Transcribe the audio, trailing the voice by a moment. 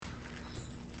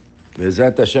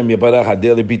Bezat Hashem Yabarach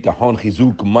Hadeli Bitachon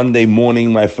Chizuk. Monday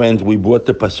morning, my friends, we brought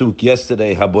the pasuk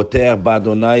yesterday. Haboter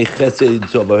Badonai Chesed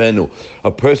Tzovavenu.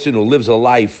 A person who lives a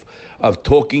life of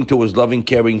talking to his loving,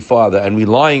 caring Father and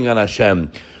relying on Hashem.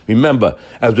 Remember,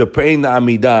 as we're praying the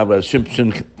Amidah, as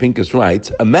Shimshon Pincus writes,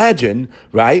 imagine,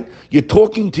 right? You're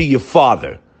talking to your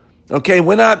Father. Okay,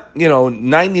 we're not,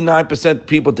 99%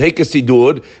 people take a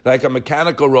sidur like a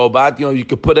mechanical robot. You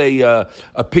could put a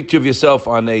picture of yourself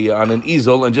on an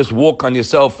easel and just walk on your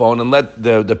cell phone and let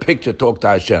the picture talk to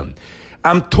Hashem.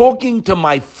 I'm talking to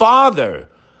my Father,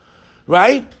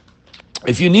 right?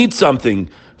 If you need something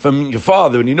from your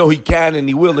Father and you know He can and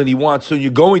He will and He wants, so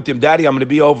you're going to Him, Daddy, I'm going to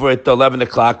be over at 11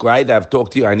 o'clock, right? I've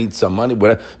talked to you, I need some money,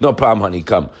 whatever. No problem, honey,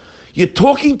 come. You're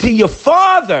talking to your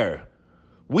Father.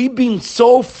 We've been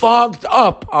so fogged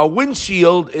up. Our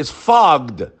windshield is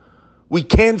fogged. We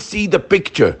can't see the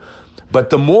picture. But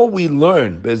the more we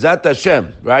learn, Bezat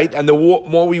Hashem, right? And the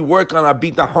more we work on our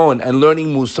bitachon and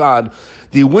learning Musad,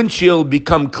 the windshield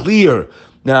become clear.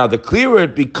 Now, the clearer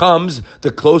it becomes,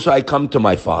 the closer I come to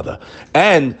my Father.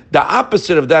 And the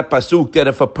opposite of that pasuk, that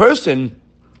if a person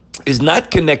is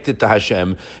not connected to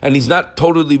Hashem and he's not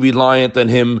totally reliant on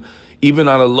Him, even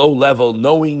on a low level,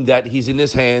 knowing that He's in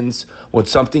His hands, when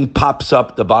something pops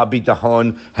up, the Baal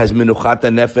Bitachon has minuchat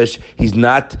nefesh. He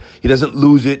doesn't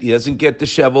lose it. He doesn't get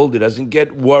disheveled. He doesn't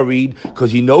get worried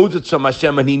because he knows it's from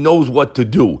Hashem and he knows what to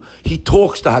do. He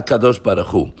talks to HaKadosh Baruch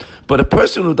Hu. But a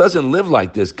person who doesn't live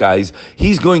like this, guys,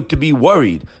 he's going to be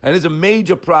worried. And there's a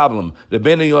major problem. The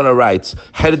Ben Yonah writes,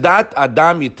 Herdat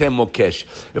Adam Yitem Mokesh.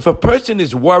 If a person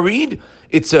is worried,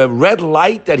 it's a red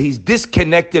light that he's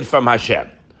disconnected from Hashem.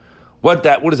 What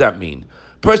does that mean?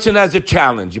 Person has a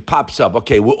challenge, it pops up.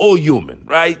 Okay, we're all human,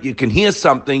 right? You can hear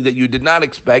something that you did not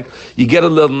expect. You get a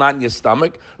little knot in your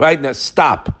stomach, right? Now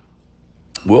stop.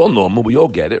 We're all normal, we all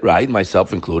get it, right?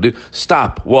 Myself included.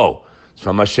 Stop. Whoa. It's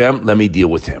from Hashem, let me deal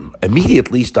with Him.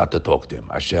 Immediately start to talk to Him.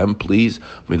 Hashem, please,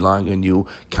 relying on You.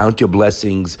 Count Your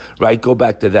blessings, right? Go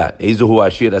back to that. That's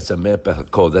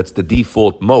the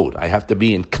default mode. I have to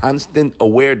be in constant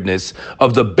awareness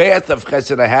of the bath of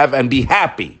chesed I have and be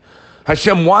happy.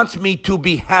 Hashem wants me to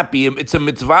be happy. It's a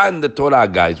mitzvah in the Torah,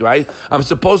 guys, right? I'm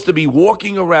supposed to be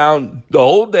walking around the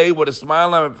whole day with a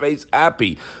smile on my face,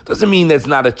 happy. Doesn't mean that's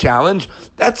not a challenge.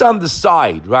 That's on the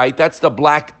side, right? That's the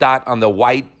black dot on the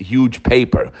white, huge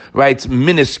paper, right? It's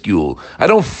minuscule. I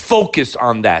don't focus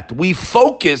on that. We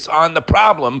focus on the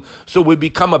problem, so we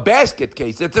become a basket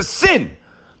case. It's a sin.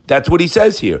 That's what he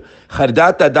says here.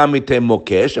 Chardat adam item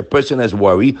mokesh. A person has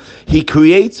worry. He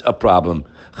creates a problem.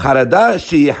 Charada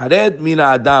sheyared min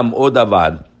adam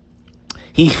odavar.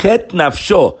 Hichet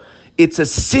nafsho. It's a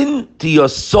sin to your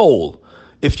soul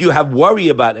if you have worry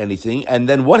about anything. And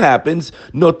then what happens?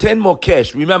 Noten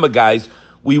mokesh. Remember, guys,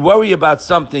 we worry about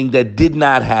something that did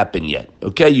not happen yet.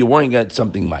 Okay, you're worrying about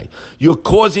something might. You're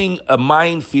causing a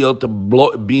minefield to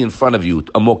be in front of you.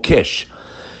 A mokesh.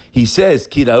 He says,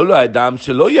 or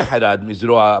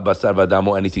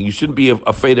anything. You shouldn't be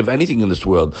afraid of anything in this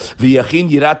world. No,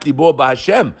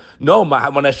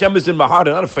 when Hashem is in my heart,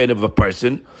 I'm not afraid of a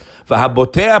person.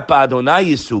 But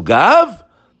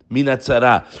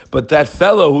that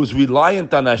fellow who's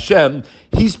reliant on Hashem,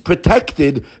 he's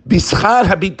protected.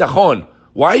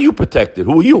 Why are you protected?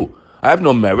 Who are you? I have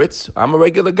no merits. I'm a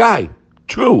regular guy.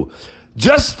 True.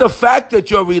 Just the fact that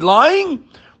you're relying.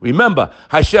 Remember,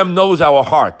 Hashem knows our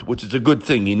heart, which is a good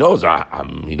thing. He knows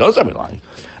I'm relying.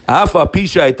 The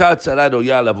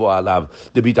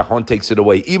bitachon takes it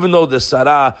away. Even though the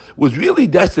sarah was really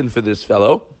destined for this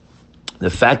fellow,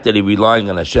 the fact that he's relying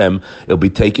on Hashem, it'll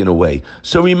be taken away.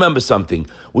 So remember something.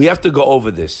 We have to go over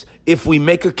this. If we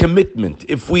make a commitment,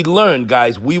 if we learn,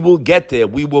 guys, we will get there.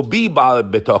 We will be Baal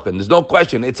Betochen. There's no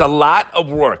question. It's a lot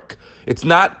of work. It's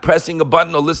not pressing a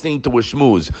button or listening to a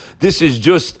shmooze. This is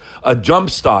just a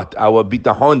jump start, our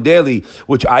bitachon daily,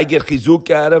 which I get chizuk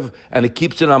out of, and it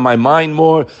keeps it on my mind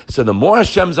more. So the more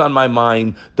Hashem's on my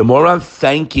mind, the more I'm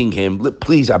thanking Him.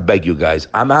 Please, I beg you guys,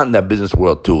 I'm out in that business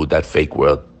world too, that fake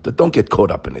world. Don't get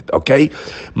caught up in it, okay?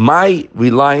 My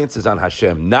reliance is on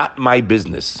Hashem, not my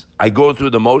business. I go through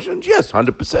the motions, yes,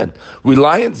 100%.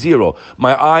 Reliance, zero.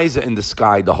 My eyes are in the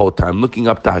sky the whole time, looking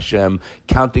up to Hashem,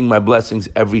 counting my blessings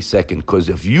every second. Because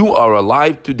if you are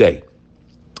alive today,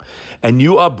 and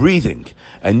you are breathing,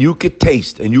 and you can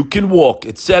taste, and you can walk,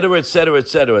 etc.,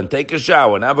 and take a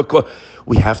shower, and have a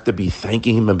we have to be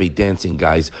thanking Him and be dancing,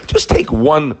 guys. Just take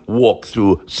one walk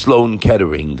through Sloan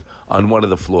Kettering on one of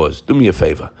the floors. Do me a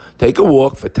favor. Take a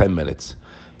walk for 10 minutes.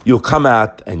 You'll come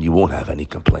out and you won't have any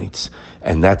complaints.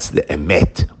 And that's the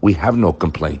emet. We have no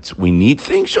complaints. We need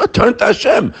things. Sure, turn to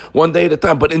Hashem one day at a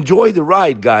time. But enjoy the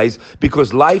ride, guys,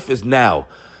 because life is now.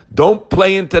 Don't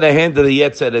play into the hand of the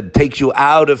Yetzer that takes you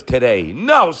out of today.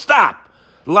 No, stop.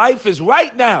 Life is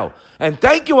right now. And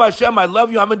thank you, Hashem. I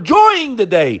love you. I'm enjoying the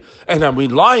day. And I'm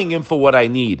relying Him for what I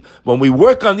need. When we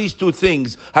work on these two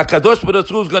things, HaKadosh Baruch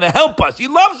Hu is going to help us. He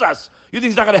loves us. You think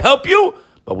He's not going to help you?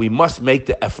 But we must make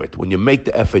the effort. When you make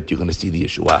the effort, you're going to see the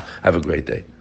Yeshua. Have a great day.